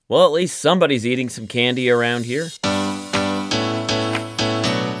Well, at least somebody's eating some candy around here.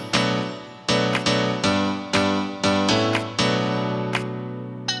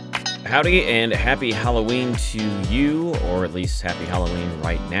 Howdy and happy Halloween to you, or at least happy Halloween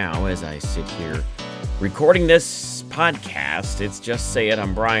right now as I sit here recording this podcast. It's Just Say It.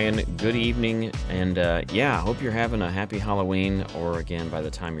 I'm Brian. Good evening. And I hope you're having a happy Halloween, or again, by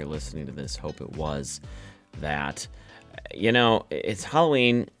the time you're listening to this, hope it was that. It's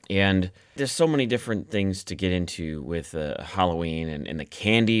Halloween, and there's so many different things to get into with Halloween and the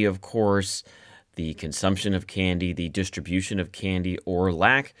candy, of course, the consumption of candy, the distribution of candy, or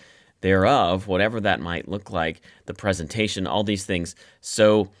lack thereof, whatever that might look like, the presentation, all these things.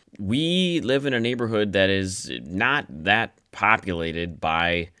 So we live in a neighborhood that is not that populated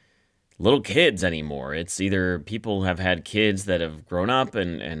by little kids anymore. It's either people have had kids that have grown up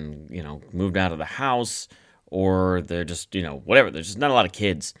and moved out of the house, or they're just, whatever. There's just not a lot of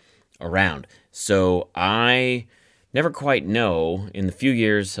kids around. So I never quite know, in the few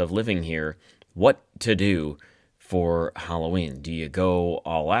years of living here, what to do for Halloween. Do you go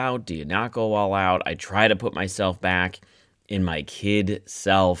all out? Do you not go all out? I try to put myself back in my kid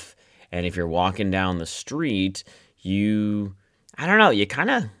self. And if you're walking down the street, you kind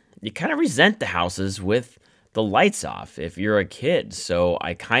of resent the houses with the lights off if you're a kid. So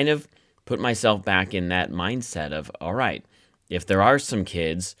I kind of put myself back in that mindset of, all right, if there are some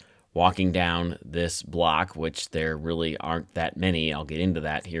kids walking down this block, which there really aren't that many, I'll get into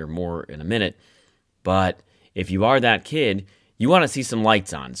that here more in a minute, but if you are that kid, you want to see some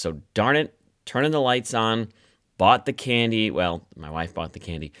lights on. So darn it, turning the lights on, bought the candy. Well, my wife bought the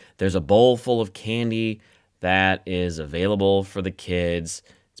candy. There's a bowl full of candy that is available for the kids.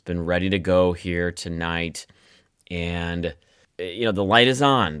 It's been ready to go here tonight. And, the light is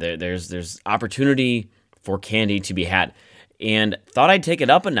on. There's opportunity for candy to be had. And thought I'd take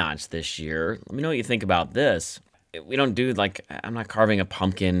it up a notch this year. Let me know what you think about this. We don't do, I'm not carving a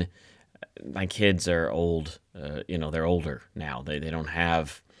pumpkin. My kids are old, they're older now. They don't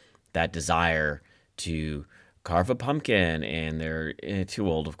have that desire to carve a pumpkin, and they're too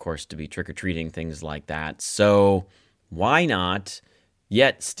old, of course, to be trick-or-treating, things like that. So why not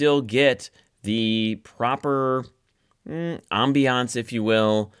yet still get the proper ambiance, if you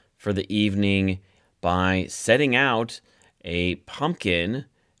will, for the evening by setting out a pumpkin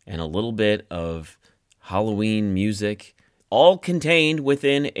and a little bit of Halloween music, all contained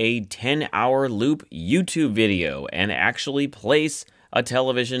within a 10-hour loop YouTube video, and actually place a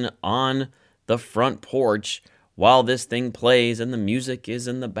television on the front porch while this thing plays and the music is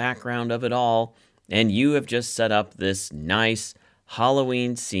in the background of it all, and you have just set up this nice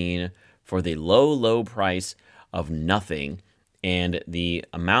Halloween scene for the low, low price of nothing, and the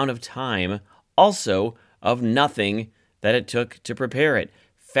amount of time also of nothing that it took to prepare it.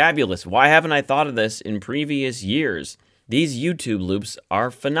 Fabulous. Why haven't I thought of this in previous years? These YouTube loops are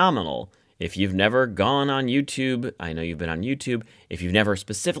phenomenal. If you've never gone on YouTube, I know you've been on YouTube. If you've never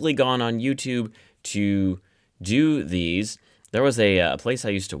specifically gone on YouTube to do these, there was a place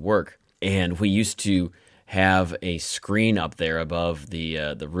I used to work, and we used to have a screen up there above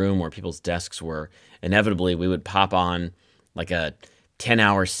the room where people's desks were. Inevitably, we would pop on like a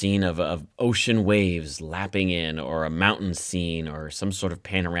 10-hour scene of ocean waves lapping in, or a mountain scene, or some sort of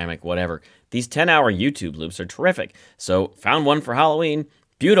panoramic whatever. These 10-hour YouTube loops are terrific. So found one for Halloween.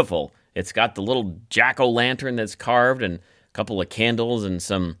 Beautiful. It's got the little jack-o'-lantern that's carved, and a couple of candles and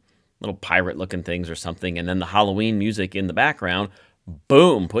some little pirate-looking things or something, and then the Halloween music in the background.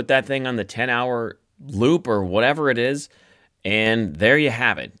 Boom! Put that thing on the 10-hour loop or whatever it is, and there you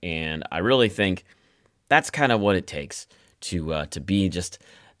have it. And I really think that's kind of what it takes to be just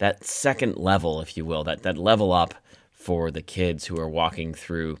that second level, if you will, that level up for the kids who are walking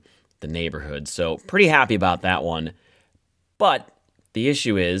through the neighborhood. So pretty happy about that one. But the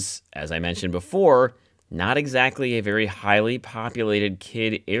issue is, as I mentioned before, not exactly a very highly populated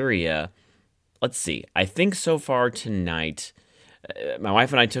kid area. Let's see. I think so far tonight, my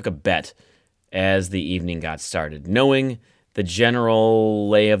wife and I took a bet as the evening got started, knowing the general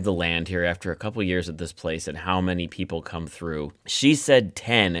lay of the land here after a couple years at this place and how many people come through. She said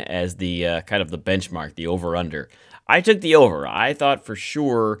 10 as the kind of the benchmark, the over-under. I took the over. I thought for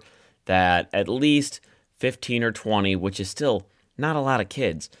sure that at least 15 or 20, which is still not a lot of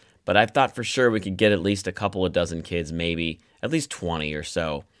kids, but I thought for sure we could get at least a couple of dozen kids, maybe at least 20 or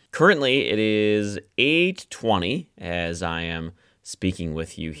so. Currently, it is 8:20 as I am speaking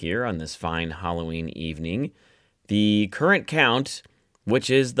with you here on this fine Halloween evening. The current count, which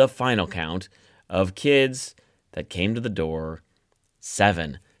is the final count, of kids that came to the door,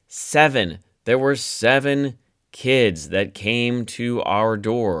 7. There were 7 kids that came to our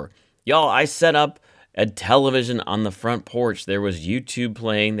door. Y'all, I set up a television on the front porch. There was YouTube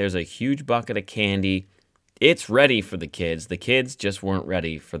playing. There's a huge bucket of candy. It's ready for the kids. The kids just weren't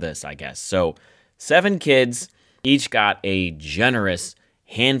ready for this, I guess. So 7 kids each got a generous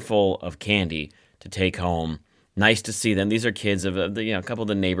handful of candy to take home. Nice to see them. These are kids of a couple of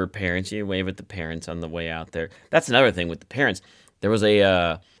the neighbor parents. You wave at the parents on the way out there. That's another thing with the parents. There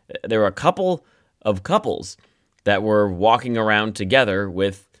were a couple of couples that were walking around together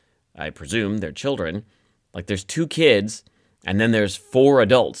with, I presume, their children. Like there's 2 kids, and then there's 4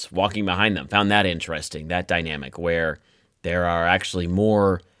 adults walking behind them. Found that interesting, that dynamic, where there are actually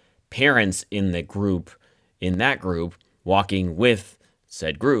more parents in that group, walking with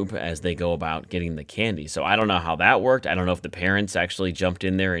said group as they go about getting the candy. So I don't know how that worked. I don't know if the parents actually jumped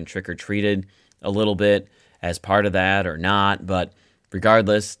in there and trick-or-treated a little bit as part of that or not, but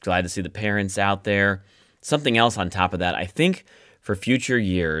regardless, glad to see the parents out there. Something else on top of that, I think for future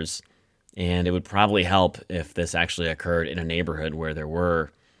years, and it would probably help if this actually occurred in a neighborhood where there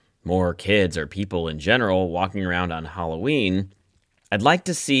were more kids or people in general walking around on Halloween, I'd like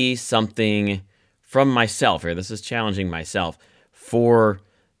to see something from myself here. This is challenging myself for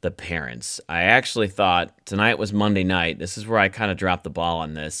the parents. I actually thought tonight was Monday night. This is where I kind of dropped the ball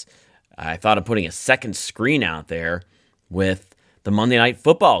on this. I thought of putting a second screen out there with the Monday Night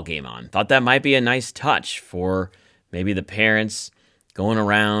Football game on. Thought that might be a nice touch for maybe the parents going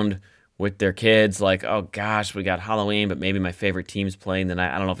around with their kids like, oh gosh, we got Halloween, but maybe my favorite team's playing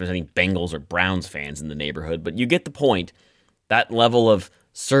tonight. I don't know if there's any Bengals or Browns fans in the neighborhood, but you get the point. That level of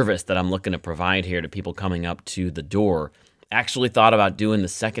service that I'm looking to provide here to people coming up to the door. Actually thought about doing the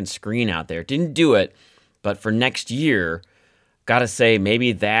second screen out there. Didn't do it, but for next year, gotta say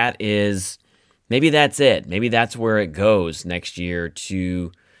maybe that's it. Maybe that's where it goes next year,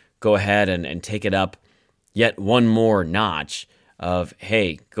 to go ahead and take it up yet one more notch of,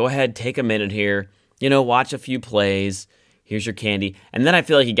 hey, go ahead, take a minute here, watch a few plays, here's your candy. And then I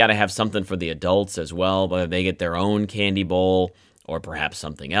feel like you got to have something for the adults as well, whether they get their own candy bowl or perhaps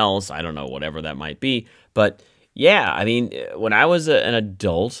something else. I don't know, whatever that might be. But yeah, I mean, when I was an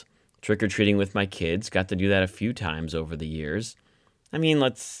adult, trick-or-treating with my kids, got to do that a few times over the years. I mean,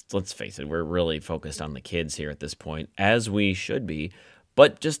 let's face it, we're really focused on the kids here at this point, as we should be.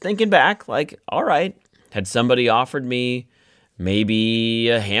 But just thinking back, like, all right, had somebody offered me maybe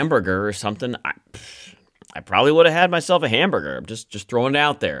a hamburger or something, I probably would have had myself a hamburger. I'm just throwing it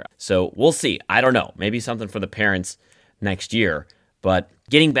out there. So we'll see. I don't know. Maybe something for the parents next year. But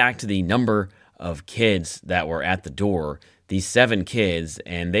getting back to the number of kids that were at the door, these 7 kids,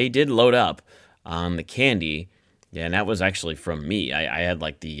 and they did load up on the candy. Yeah, and that was actually from me. I had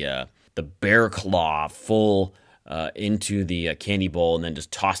like the bear claw full into the candy bowl and then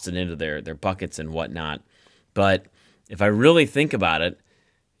just tossed it into their buckets and whatnot. But if I really think about it,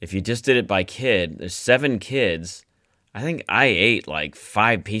 if you just did it by kid, there's 7 kids. I think I ate like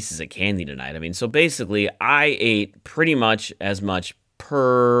 5 pieces of candy tonight. I mean, so basically I ate pretty much as much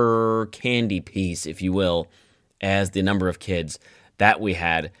per candy piece, if you will, as the number of kids that we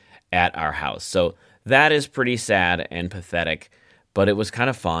had at our house. So that is pretty sad and pathetic, but it was kind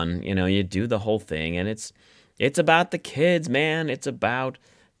of fun. You do the whole thing, and it's about the kids, man. It's about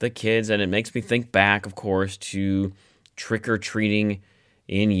the kids, and it makes me think back, of course, to trick-or-treating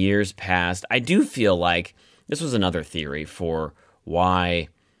in years past. I do feel like this was another theory for why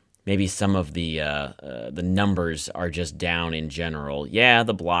maybe some of the numbers are just down in general. Yeah,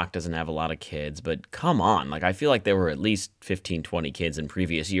 the block doesn't have a lot of kids, but come on. Like, I feel like there were at least 15, 20 kids in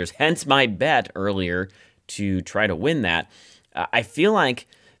previous years, hence my bet earlier to try to win that. I feel like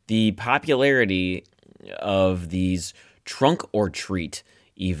the popularity of these trunk or treat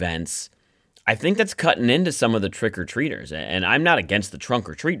events, I think that's cutting into some of the trick-or-treaters. And I'm not against the trunk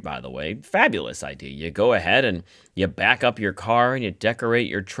or treat, by the way. Fabulous idea. You go ahead and you back up your car and you decorate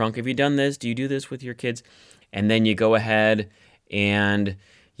your trunk. Have you done this? Do you do this with your kids? And then you go ahead and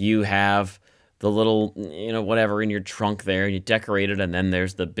you have the little, whatever in your trunk there, and you decorate it, and then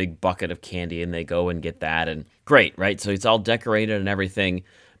there's the big bucket of candy, and they go and get that. And great, right? So it's all decorated and everything.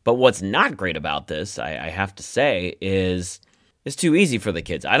 But what's not great about this, I have to say, is it's too easy for the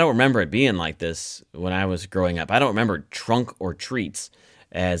kids. I don't remember it being like this when I was growing up. I don't remember trunk or treats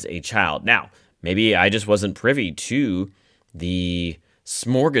as a child. Now, maybe I just wasn't privy to the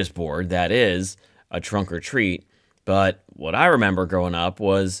smorgasbord that is a trunk or treat. But what I remember growing up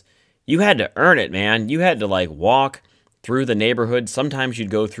was you had to earn it, man. You had to walk through the neighborhood. Sometimes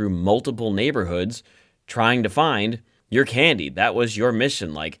you'd go through multiple neighborhoods trying to find your candy. That was your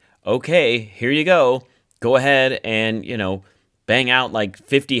mission. Okay, here you go. Go ahead and, bang out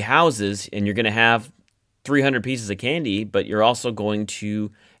 50 houses, and you're going to have 300 pieces of candy, but you're also going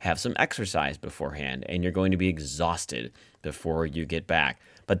to have some exercise beforehand, and you're going to be exhausted before you get back.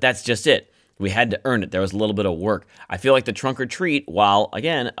 But that's just it. We had to earn it. There was a little bit of work. I feel like the trunk or treat, while,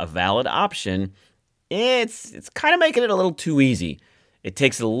 again, a valid option, it's kind of making it a little too easy. It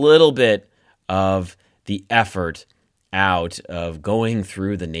takes a little bit of the effort out of going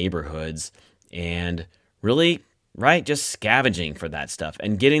through the neighborhoods and really, right, just scavenging for that stuff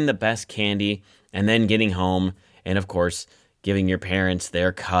and getting the best candy and then getting home and, of course, giving your parents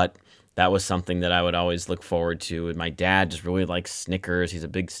their cut. That was something that I would always look forward to. And my dad just really likes Snickers. He's a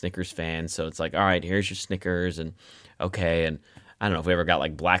big Snickers fan. So it's like, all right, here's your Snickers. And okay. And I don't know if we ever got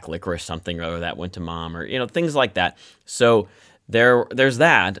like black licorice something or other that went to mom or, things like that. So there's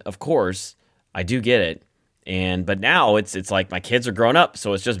that. Of course, I do get it. But now it's like my kids are grown up.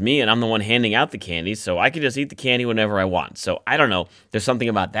 So it's just me and I'm the one handing out the candy. So I can just eat the candy whenever I want. So I don't know. There's something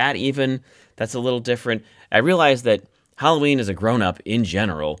about that even that's a little different. I realize that Halloween as a grown-up in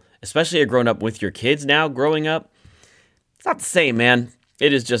general, especially a grown-up with your kids now growing up, it's not the same, man.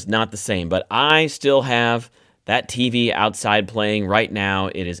 It is just not the same. But I still have that TV outside playing right now.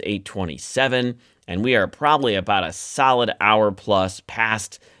 It is 8:27, and we are probably about a solid hour plus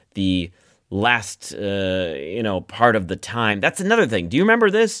past the last, part of the time. That's another thing. Do you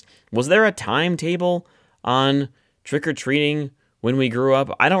remember this? Was there a timetable on trick-or-treating when we grew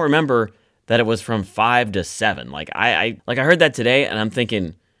up? I don't remember that it was from 5 to 7. I heard that today, and I'm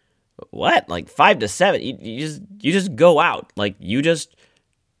thinking, what? Like 5 to 7? You just go out. Like you just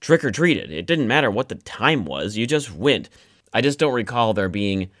trick or treated. It didn't matter what the time was. You just went. I just don't recall there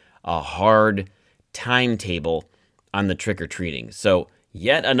being a hard timetable on the trick or treating. So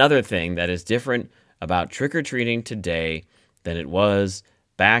yet another thing that is different about trick or treating today than it was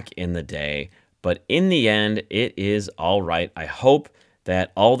back in the day. But in the end, it is all right. I hope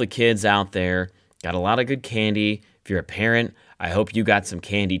that all the kids out there got a lot of good candy. If you're a parent, I hope you got some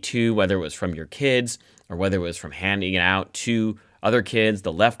candy too, whether it was from your kids or whether it was from handing it out to other kids,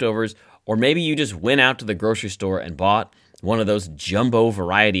 the leftovers, or maybe you just went out to the grocery store and bought one of those jumbo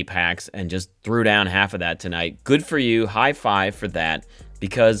variety packs and just threw down half of that tonight. Good for you. High five for that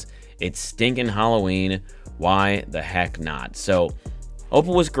because it's stinking Halloween. Why the heck not? So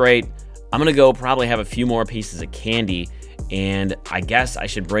Opal was great. I'm going to go probably have a few more pieces of candy. And I guess I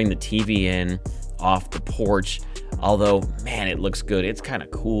should bring the TV in off the porch. Although, man, it looks good. It's kind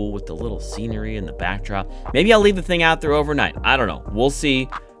of cool with the little scenery and the backdrop. Maybe I'll leave the thing out there overnight. I don't know. We'll see.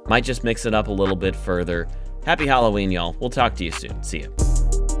 Might just mix it up a little bit further. Happy Halloween, y'all. We'll talk to you soon. See ya.